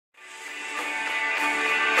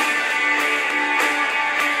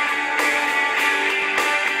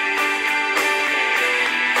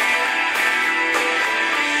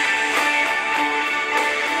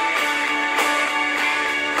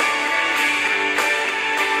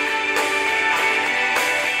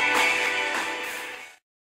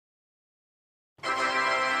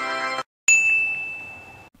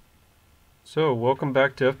So, welcome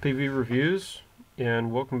back to FPV Reviews,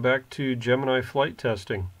 and welcome back to Gemini flight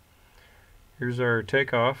testing. Here's our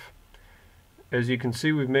takeoff. As you can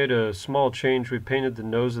see, we've made a small change. We painted the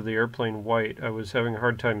nose of the airplane white. I was having a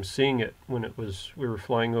hard time seeing it when we were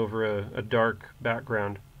flying over a dark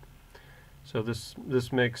background. So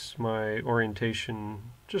this makes my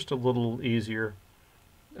orientation just a little easier,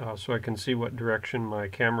 so I can see what direction my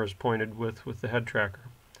camera is pointed with the head tracker.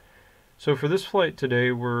 So for this flight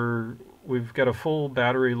today, we've got a full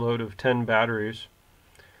battery load of 10 batteries,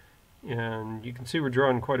 and you can see we're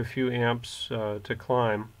drawing quite a few amps to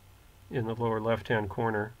climb in the lower left-hand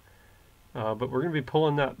corner. But we're going to be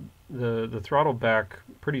pulling the throttle back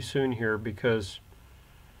pretty soon here because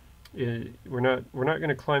we're not going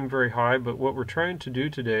to climb very high. But what we're trying to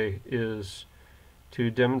do today is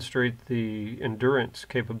to demonstrate the endurance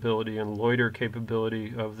capability and loiter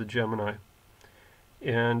capability of the Gemini.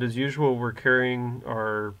 And as usual, we're carrying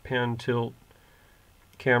our pan tilt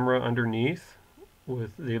camera underneath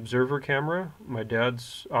with the observer camera. My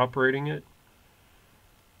dad's operating it.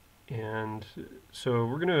 And so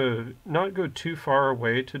we're going to not go too far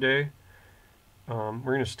away today. We're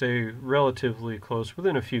going to stay relatively close,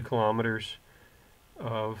 within a few kilometers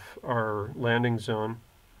of our landing zone.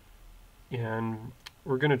 And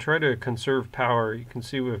we're going to try to conserve power. You can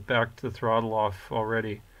see we've backed the throttle off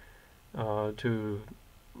already to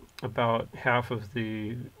about half of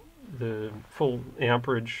the full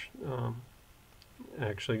amperage,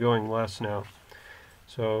 actually going less now.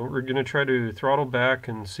 So we're going to try to throttle back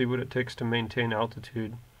and see what it takes to maintain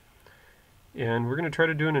altitude. And we're going to try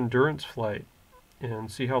to do an endurance flight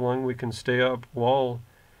and see how long we can stay up while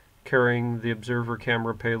carrying the observer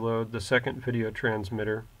camera payload, the second video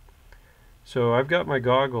transmitter. So I've got my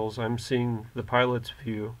goggles. I'm seeing the pilot's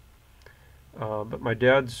view. But my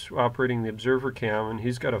dad's operating the observer cam, and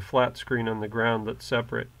he's got a flat screen on the ground that's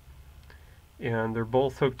separate. And they're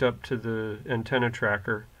both hooked up to the antenna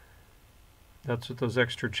tracker. That's what those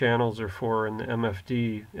extra channels are for in the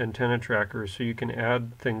MFD antenna tracker, so you can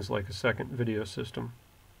add things like a second video system.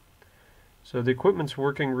 So the equipment's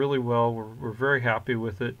working really well. We're very happy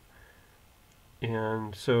with it.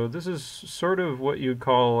 And so this is sort of what you'd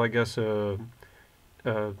call, I guess, a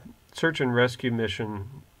search and rescue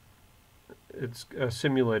mission. It's a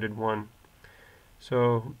simulated one.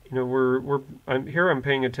 So, you know, I'm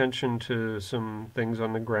paying attention to some things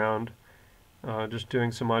on the ground, just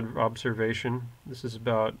doing some observation. This is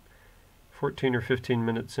about 14 or 15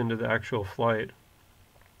 minutes into the actual flight.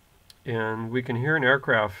 And we can hear an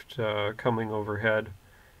aircraft coming overhead,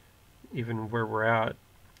 even where we're at.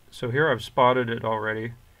 So here I've spotted it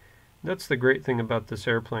already. That's the great thing about this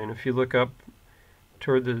airplane. If you look up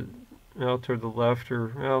toward the left,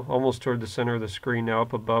 or almost toward the center of the screen now,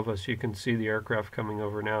 up above us, you can see the aircraft coming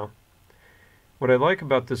over now. What I like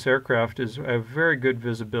about this aircraft is I have very good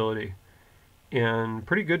visibility and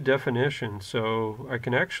pretty good definition, so I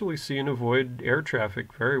can actually see and avoid air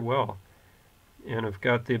traffic very well. And I've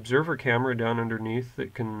got the observer camera down underneath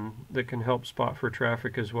that can help spot for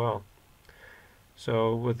traffic as well.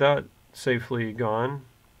 So with that safely gone,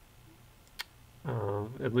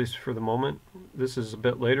 at least for the moment, this is a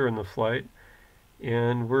bit later in the flight,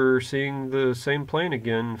 and we're seeing the same plane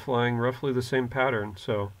again flying roughly the same pattern.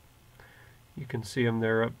 So you can see him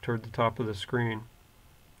there up toward the top of the screen.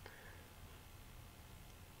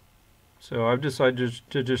 So I've decided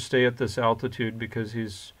to just stay at this altitude because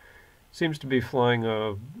seems to be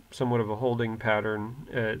flying somewhat of a holding pattern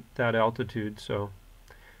at that altitude. So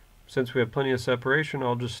since we have plenty of separation,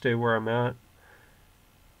 I'll just stay where I'm at.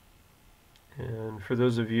 And for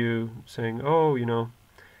those of you saying, oh, you know,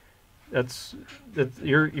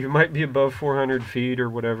 you might be above 400 feet or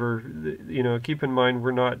whatever, you know, keep in mind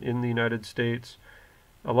we're not in the United States.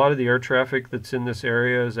 A lot of the air traffic that's in this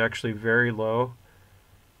area is actually very low,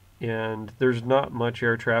 and there's not much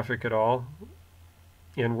air traffic at all.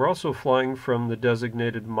 And we're also flying from the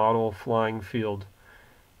designated model flying field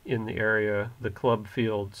in the area, the club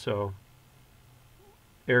field. So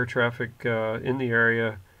air traffic in the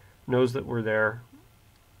area knows that we're there,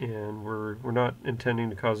 and we're not intending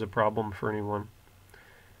to cause a problem for anyone.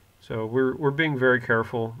 So we're being very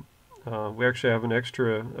careful. We actually have an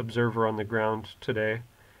extra observer on the ground today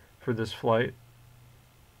for this flight.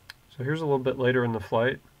 So here's a little bit later in the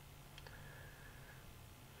flight,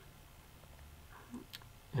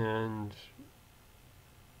 and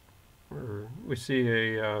we see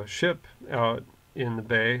a ship out in the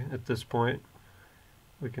bay at this point.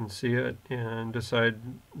 We can see it and decide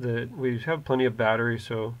that we have plenty of battery,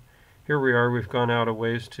 so here we are. We've gone out a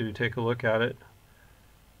ways to take a look at it.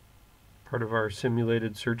 Part of our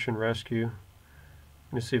simulated search and rescue.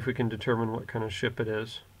 Let me see if we can determine what kind of ship it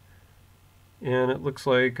is. and it looks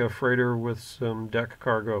like a freighter with some deck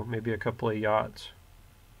cargo, maybe a couple of yachts.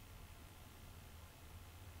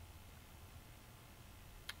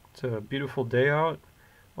 It's a beautiful day out,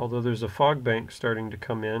 although there's a fog bank starting to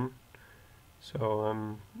come in, so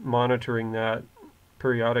I'm monitoring that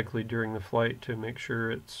periodically during the flight to make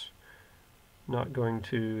sure it's not going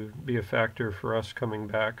to be a factor for us coming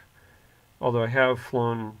back. Although I have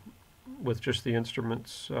flown with just the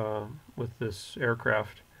instruments with this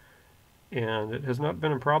aircraft, and it has not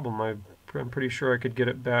been a problem. I'm pretty sure I could get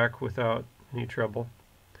it back without any trouble.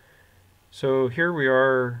 So here we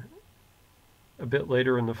are a bit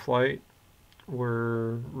later in the flight.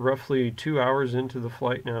 We're roughly 2 hours into the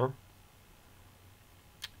flight now,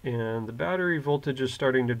 and the battery voltage is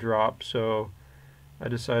starting to drop, so I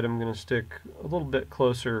decide I'm going to stick a little bit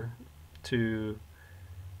closer to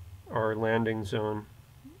our landing zone,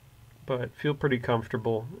 but feel pretty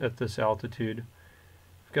comfortable at this altitude.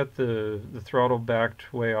 I've got the throttle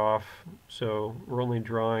backed way off, so we're only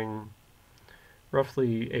drawing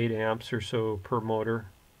roughly 8 amps or so per motor.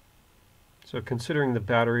 So considering the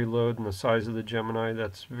battery load and the size of the Gemini,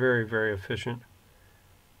 that's very, very efficient.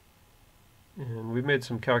 And we made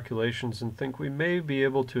some calculations and think we may be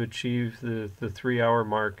able to achieve the 3-hour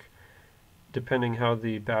mark depending how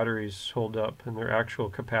the batteries hold up and their actual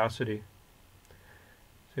capacity.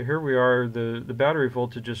 So here we are, the battery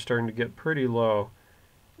voltage is starting to get pretty low,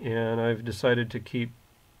 and I've decided to keep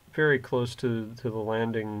very close to the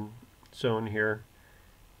landing zone here.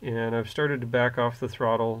 And I've started to back off the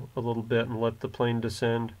throttle a little bit and let the plane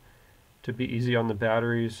descend to be easy on the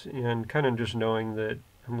batteries, and kind of just knowing that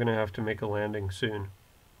I'm going to have to make a landing soon.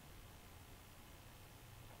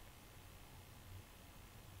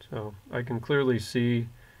 So I can clearly see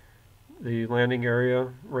the landing area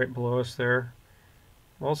right below us there.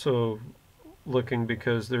 I'm also looking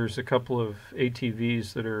because there's a couple of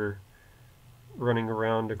ATVs that are running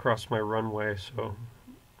around across my runway,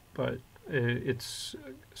 but it's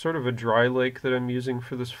sort of a dry lake that I'm using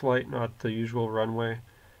for this flight, not the usual runway.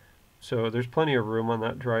 So there's plenty of room on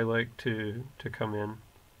that dry lake to come in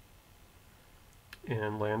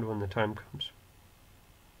and land when the time comes.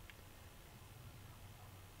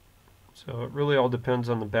 So it really all depends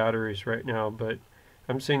on the batteries right now, but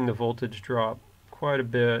I'm seeing the voltage drop quite a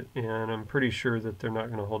bit, and I'm pretty sure that they're not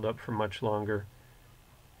going to hold up for much longer.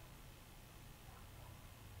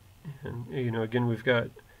 And again,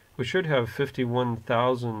 we should have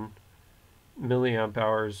 51,000 milliamp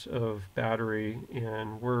hours of battery,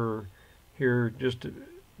 and we're here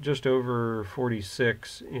just over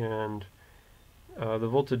 46, and the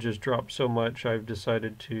voltage has dropped so much I've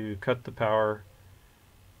decided to cut the power,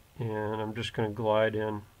 and I'm just going to glide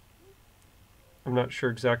in. I'm not sure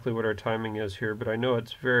exactly what our timing is here, but I know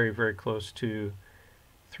it's very, very close to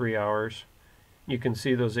 3 hours. You can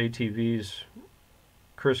see those ATVs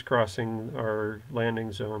crisscrossing our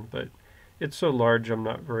landing zone, but it's so large I'm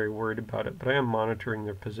not very worried about it, but I am monitoring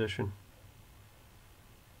their position.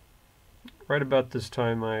 Right about this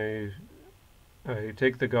time I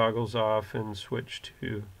take the goggles off and switch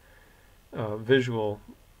to visual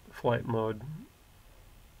flight mode.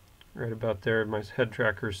 Right about there, my head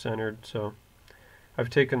tracker is centered, so I've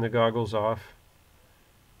taken the goggles off,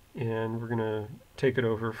 and we're going to take it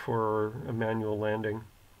over for a manual landing.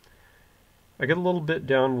 I get a little bit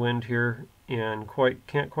downwind here and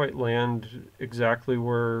can't quite land exactly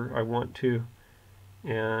where I want to,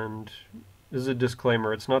 and this is a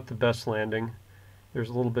disclaimer, it's not the best landing. There's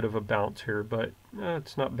a little bit of a bounce here, but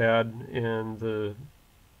it's not bad, and the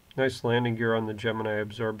nice landing gear on the Gemini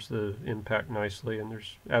absorbs the impact nicely, and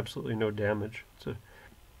there's absolutely no damage.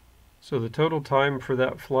 So the total time for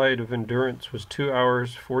that flight of endurance was 2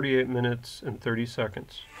 hours, 48 minutes, and 30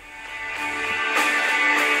 seconds.